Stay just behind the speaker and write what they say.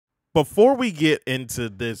before we get into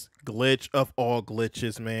this glitch of all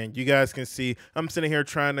glitches, man, you guys can see I'm sitting here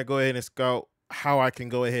trying to go ahead and scout how I can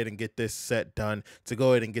go ahead and get this set done to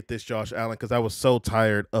go ahead and get this Josh Allen because I was so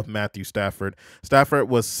tired of Matthew Stafford. Stafford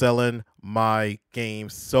was selling my game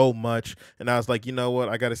so much, and I was like, you know what?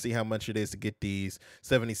 I got to see how much it is to get these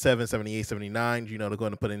 77, 78, 79, you know, to go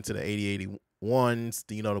and put into the 80, 81s,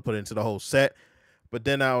 you know, to put into the whole set. But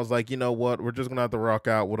then I was like, you know what? We're just going to have to rock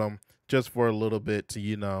out with them just for a little bit to,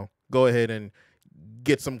 you know, go ahead and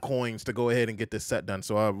get some coins to go ahead and get this set done.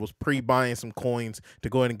 So I was pre-buying some coins to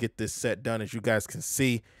go ahead and get this set done, as you guys can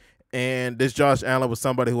see. And this Josh Allen was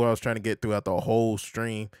somebody who I was trying to get throughout the whole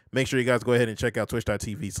stream. Make sure you guys go ahead and check out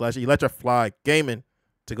twitch.tv/electriflygaming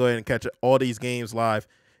to go ahead and catch all these games live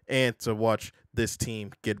and to watch this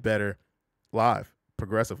team get better live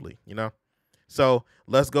progressively, you know? So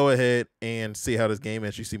let's go ahead and see how this game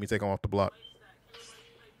is. You see me take him off the block.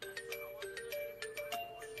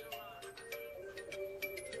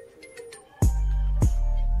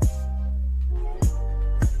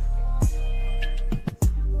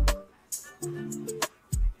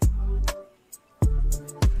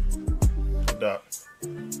 Up.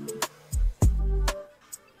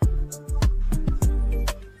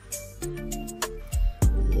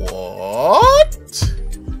 What?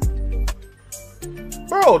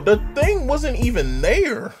 Bro, the thing wasn't even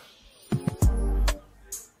there.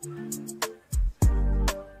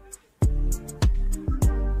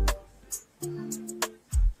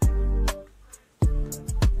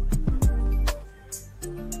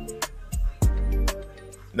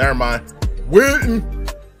 Never mind. Waiting.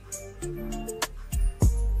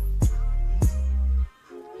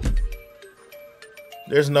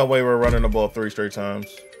 There's no way we're running the ball 3 straight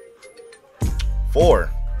times.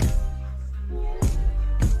 4.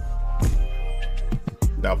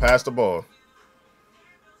 Now pass the ball.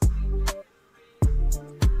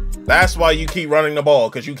 That's why you keep running the ball,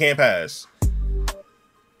 because you can't pass.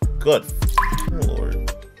 Good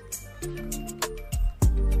Lord.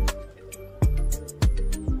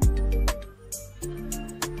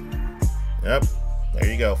 Yep.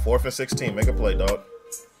 There you go. 4th and 16. Make a play, dog.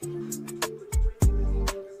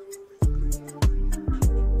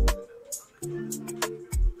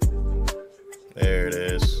 There it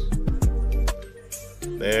is.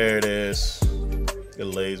 There it is.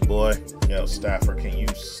 Good lays, boy. Yo, Stafford, can you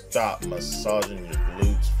stop massaging your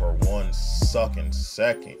glutes for 1 sucking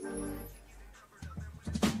second?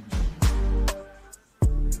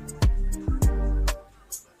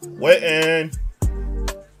 Waiting.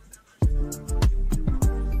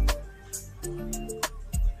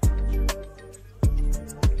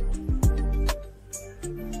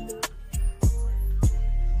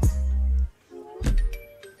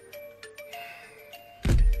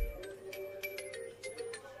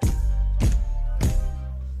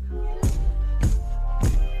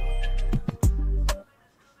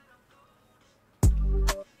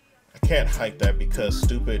 Can't hype that because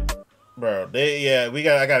stupid, bro.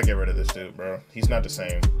 I gotta get rid of this dude, bro. He's not the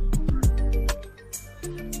same.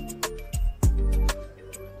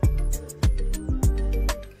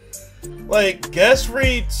 Like guest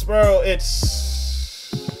reads, bro. It's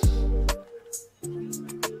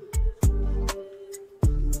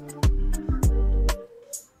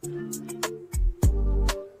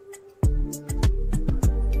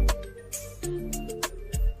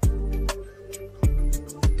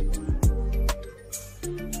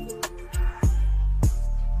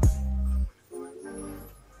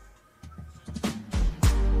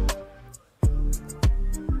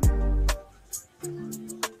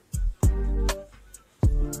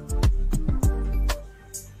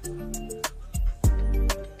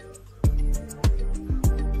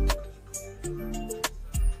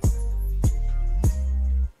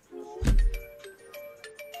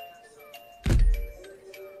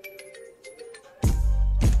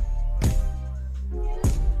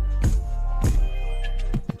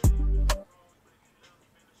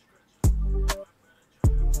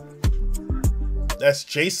that's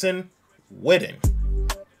Jason Witten.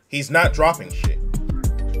 He's not dropping shit.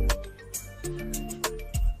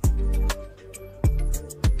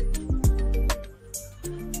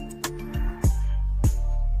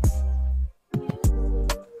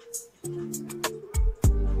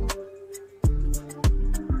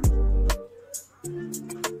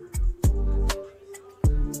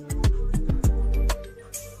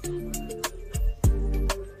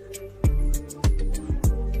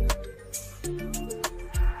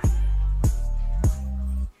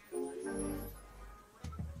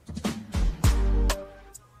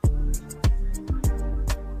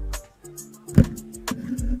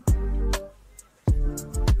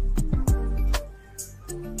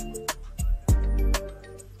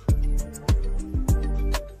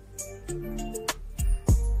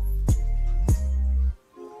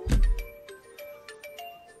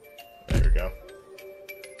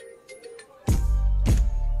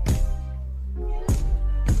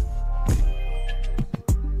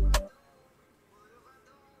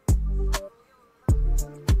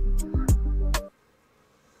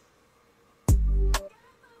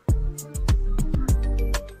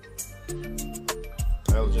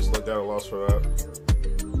 just looked at a loss for that.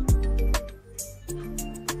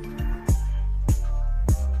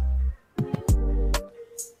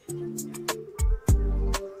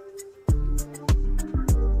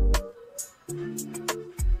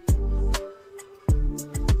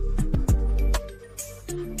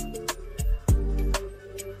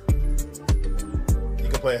 You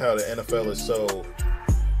can play how the NFL is so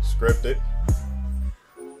scripted.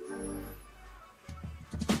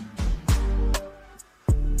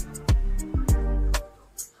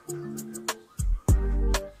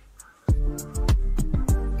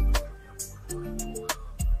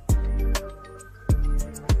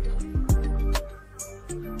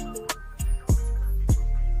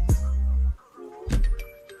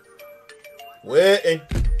 Waiting.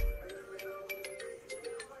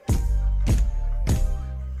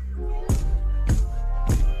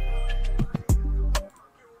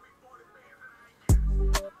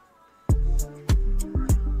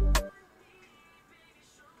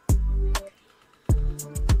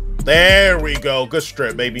 There we go. Good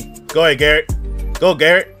strip, baby. Go ahead, Garrett. Go,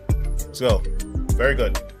 Garrett. Let's go. Very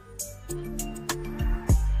good.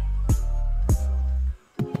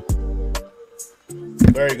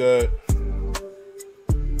 Very good.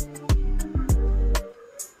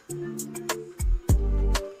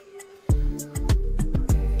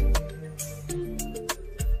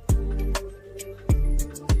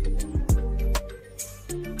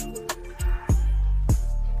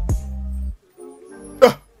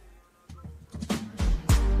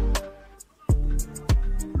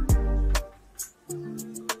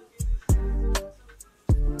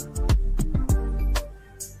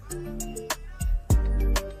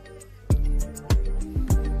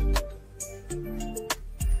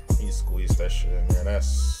 That shit in there.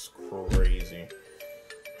 That's crazy.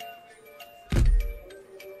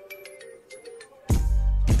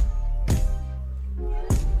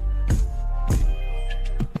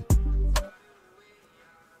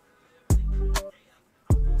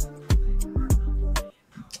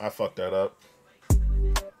 I fucked that up.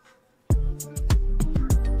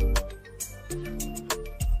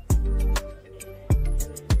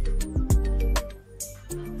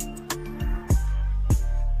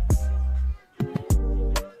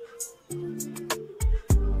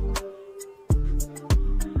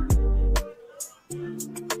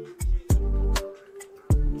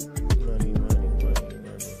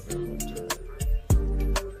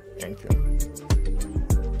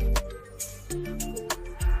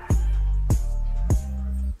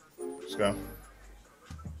 Let's go.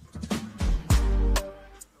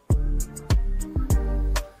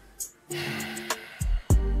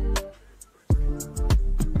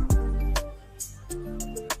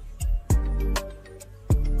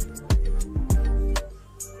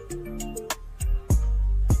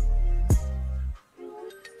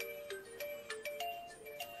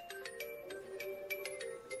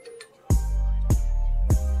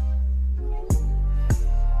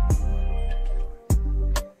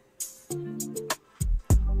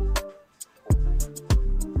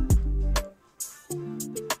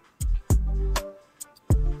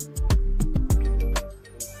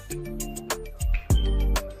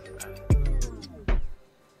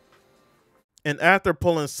 And after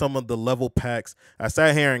pulling some of the level packs, I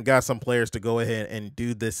sat here and got some players to go ahead and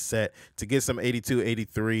do this set to get some 82,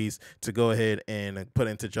 83s to go ahead and put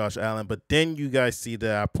into Josh Allen. But then you guys see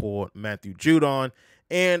that I pulled Matthew Judon,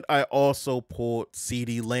 and I also pulled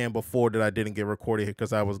CeeDee Lamb before that I didn't get recorded here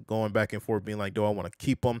because I was going back and forth being like, do I want to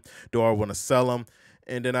keep them? Do I want to sell them?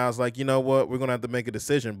 And then I was like, you know what? We're going to have to make a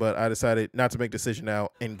decision. But I decided not to make a decision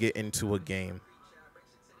now and get into a game.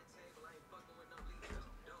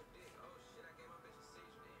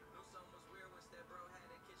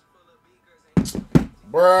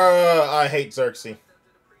 Bruh, I hate Xerxes.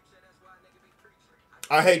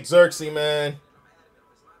 I hate Xerxes, man.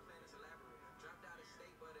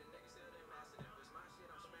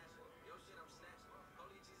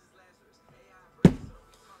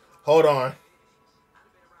 Hold on.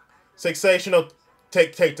 Sensational.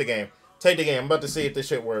 Take the game. Take the game. I'm about to see if this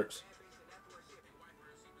shit works.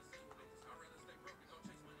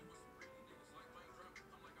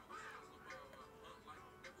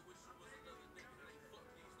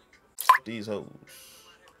 These hoes.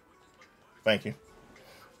 Thank you.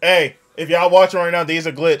 Hey, if y'all watching right now, these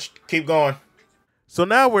are glitched. Keep going. So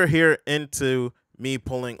now we're here into me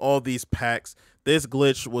pulling all these packs. This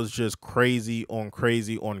glitch was just crazy on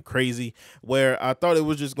crazy on crazy, where I thought it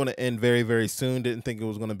was just going to end very, very soon. Didn't think it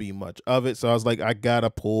was going to be much of it. So I was like, I got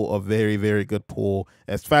to pull a very, very good pull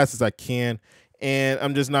as fast as I can. And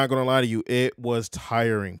I'm just not going to lie to you. It was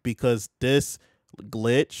tiring because this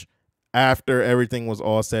glitch, after everything was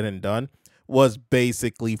all said and done was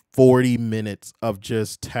basically 40 minutes of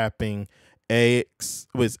just tapping X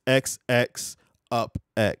was XX up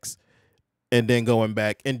X and then going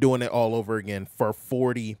back and doing it all over again for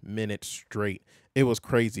 40 minutes straight. It was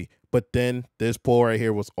crazy. But then this pull right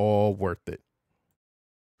here was all worth it.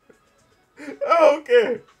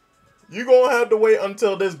 Okay. You're going to have to wait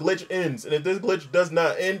until this glitch ends. And if this glitch does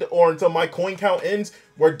not end or until my coin count ends,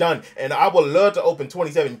 we're done. And I would love to open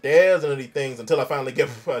 27,000 of these things until I finally get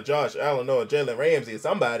Josh Allen or Jalen Ramsey or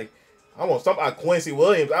somebody. I want somebody, Quincy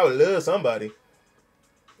Williams. I would love somebody.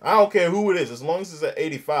 I don't care who it is, as long as it's at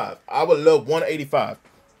 85. I would love 185.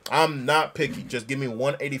 I'm not picky. Just give me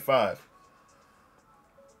 185.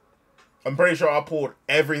 I'm pretty sure I pulled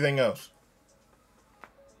everything else.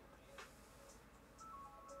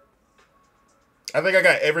 I think I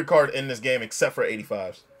got every card in this game except for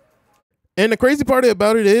 85s. And the crazy part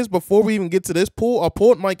about it is, before we even get to this pool, I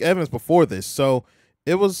pulled Mike Evans before this. So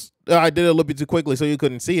it was, I did it a little bit too quickly so you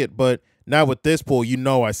couldn't see it. But now with this pool, you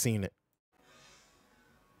know I seen it.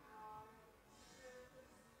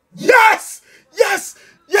 Yes! Yes!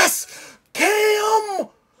 Yes! Cam!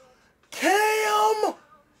 Cam!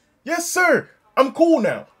 Yes, sir. I'm cool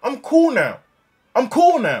now. I'm cool now. I'm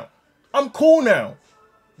cool now. I'm cool now.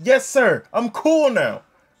 Yes, sir. I'm cool now.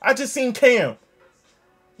 I just seen Cam.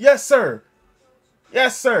 Yes, sir.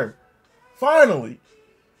 Yes, sir. Finally.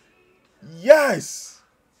 Yes.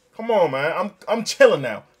 Come on, man. I'm chilling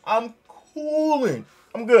now. I'm cooling.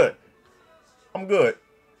 I'm good. I'm good.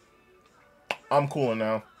 I'm cooling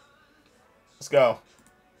now. Let's go.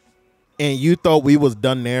 And you thought we was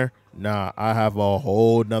done there? Nah, I have a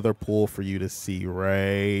whole nother pool for you to see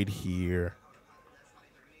right here.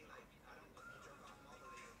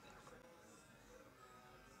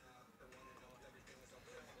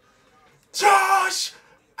 Josh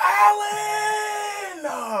Allen!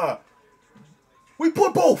 We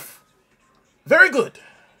put both. Very good.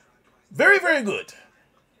 Very, very good.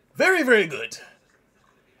 Very, very good.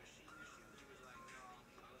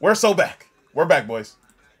 We're so back. We're back, boys.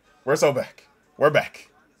 We're so back. We're back.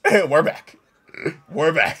 We're back.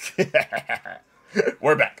 We're back.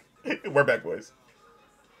 We're back. We're back, boys.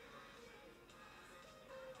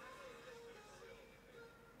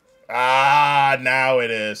 Ah, now it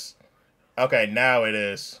is. Okay, now it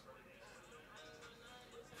is.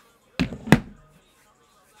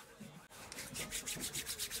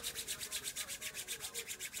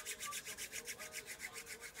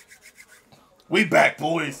 We back,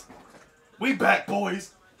 boys. We back,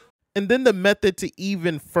 boys. And then the method to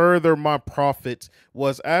even further my profits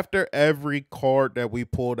was after every card that we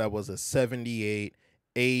pulled that was a 78,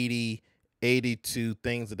 80, 82,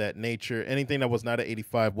 things of that nature, anything that was not an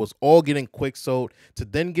 85 was all getting quick sold to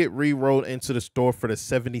then get re-rolled into the store for the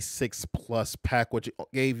 76 plus pack, which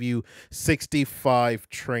gave you 65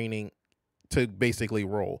 training to basically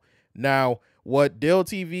roll. Now, what Dale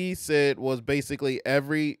TV said was basically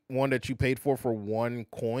every one that you paid for one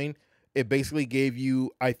coin, it basically gave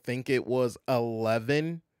you, I think it was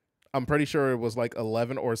 11. I'm pretty sure it was like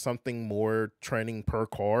 11 or something more training per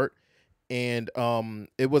card. And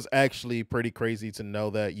it was actually pretty crazy to know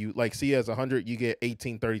that you, like, see, as 100, you get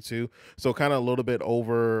 1832. So kind of a little bit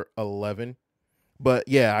over 11. But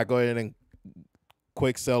yeah, I go ahead and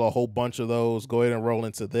quick sell a whole bunch of those, go ahead and roll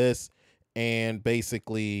into this. And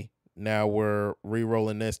basically now we're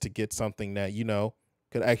re-rolling this to get something that, you know,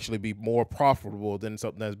 could actually be more profitable than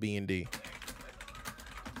something that's B&D.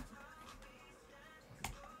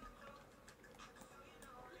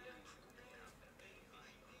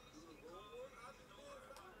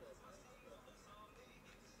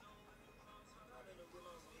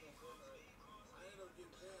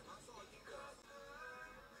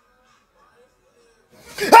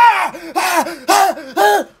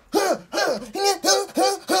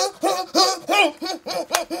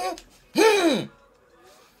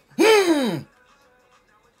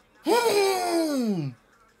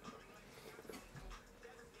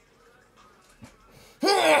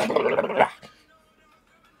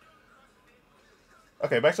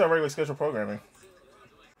 Okay, back to our regular scheduled programming.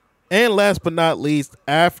 And last but not least,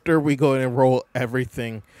 after we go ahead and roll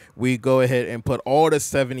everything, we go ahead and put all the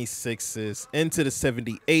 76s into the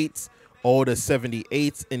 78s, all the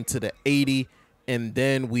 78s into the 80, and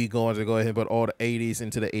then we go ahead and put all the 80s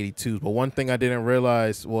into the 82s. But one thing I didn't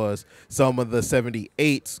realize was some of the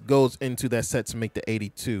 78s goes into that set to make the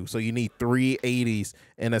 82. So you need 3 80s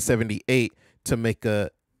and a 78 to make a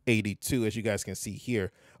 82, as you guys can see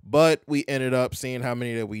here. But we ended up seeing how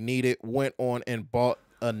many that we needed, went on and bought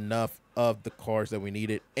enough of the cards that we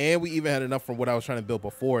needed, and we even had enough from what I was trying to build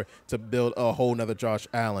before to build a whole nother Josh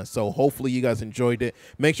Allen. So hopefully you guys enjoyed it.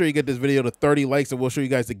 Make sure you get this video to 30 likes, and we'll show you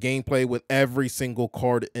guys the gameplay with every single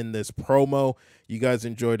card in this promo. You guys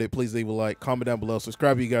enjoyed it, please leave a like, comment down below,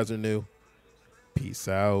 subscribe if you guys are new. Peace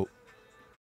out.